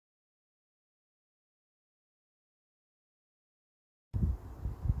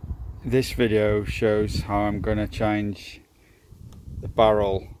This video shows how I'm going to change the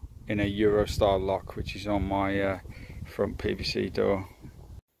barrel in a Euro style lock which is on my front PVC door.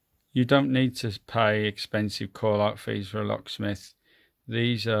 You don't need to pay expensive call out fees for a locksmith.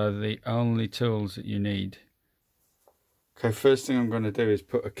 These are the only tools that you need. Okay, first thing I'm going to do is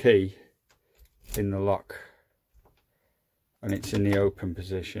put a key in the lock and it's in the open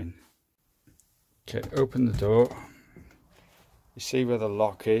position. Okay, open the door. You see where the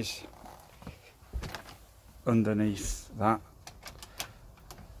lock is? Underneath that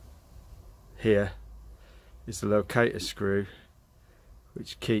here is the locator screw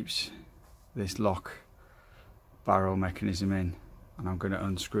which keeps this lock barrel mechanism in, and I'm going to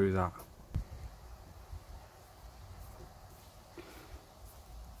unscrew that.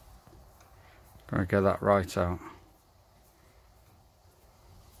 Going to get that right out.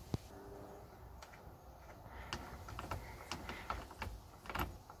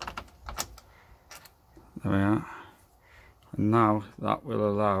 There we are. And now that will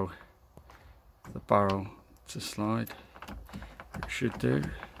allow the barrel to slide. It should do.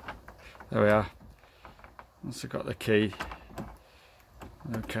 There we are. Once I've got the key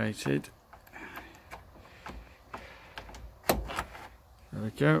located. There we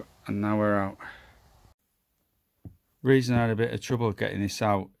go. And now we're out. Reason I had a bit of trouble getting this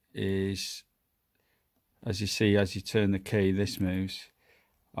out is, as you see, as you turn the key, this moves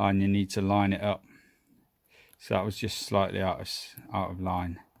and you need to line it up. So that was just slightly out of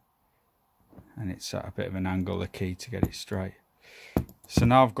line, and it's at a bit of an angle, the key, to get it straight. So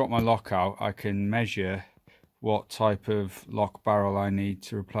now I've got my lock out, I can measure what type of lock barrel I need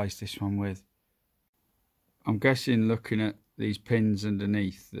to replace this one with. I'm guessing, looking at these pins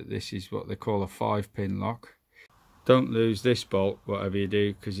underneath, that this is what they call a 5-pin lock. Don't lose this bolt whatever you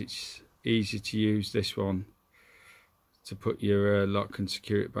do, because it's easy to use this one to put your lock and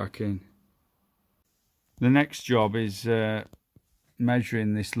secure it back in. The next job is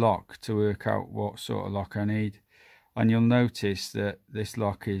measuring this lock to work out what sort of lock I need. And you'll notice that this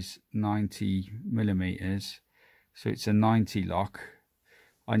lock is 90mm, so it's a 90 lock.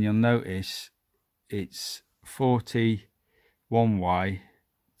 And you'll notice it's 40 one way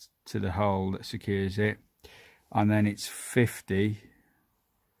to the hole that secures it, and then it's 50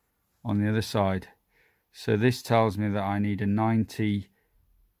 on the other side. So this tells me that I need a 90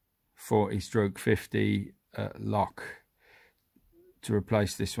 40/50 lock to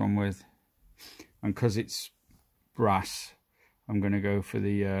replace this one with, and because it's brass, I'm going to go for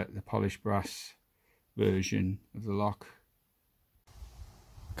the polished brass version of the lock.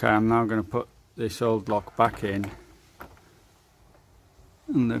 Okay, I'm now going to put this old lock back in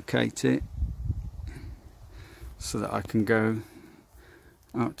and locate it so that I can go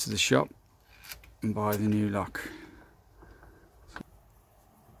out to the shop and buy the new lock.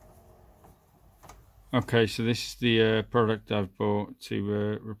 Okay, so this is the product I've bought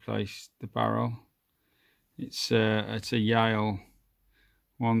to replace the barrel. It's a Yale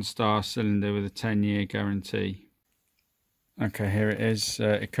 1-star cylinder with a 10-year guarantee. Okay, here it is.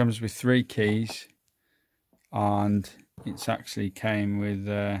 It comes with 3 keys, and it's actually came with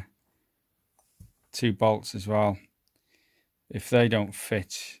 2 bolts as well. If they don't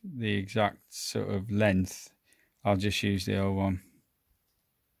fit the exact sort of length, I'll just use the old one.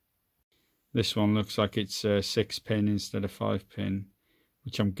 This one looks like it's 6-pin instead of 5-pin,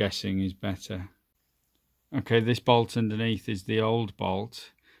 which I'm guessing is better. Okay, this bolt underneath is the old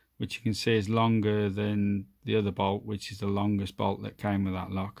bolt, which you can see is longer than the other bolt, which is the longest bolt that came with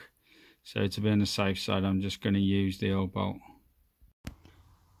that lock. So to be on the safe side, I'm just going to use the old bolt.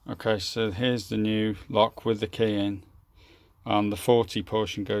 Okay, so here's the new lock with the key in. The 40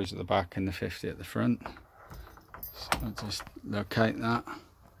 portion goes at the back and the 50 at the front. So I'll just locate that.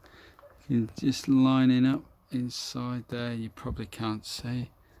 You can just lining up inside there, you probably can't see.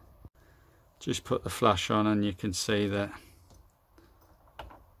 Just put the flash on and you can see that.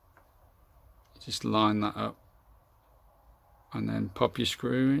 Just line that up and then pop your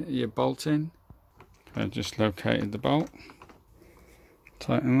screw, your bolt in. I just located the bolt.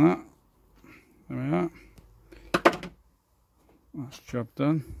 Tighten that. There we are. That's job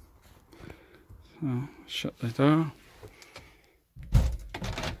done. So shut the door.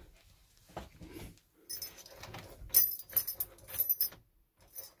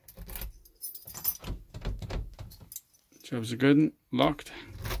 Job's a good one, locked.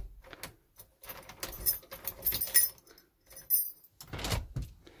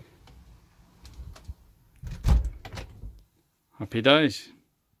 Happy days.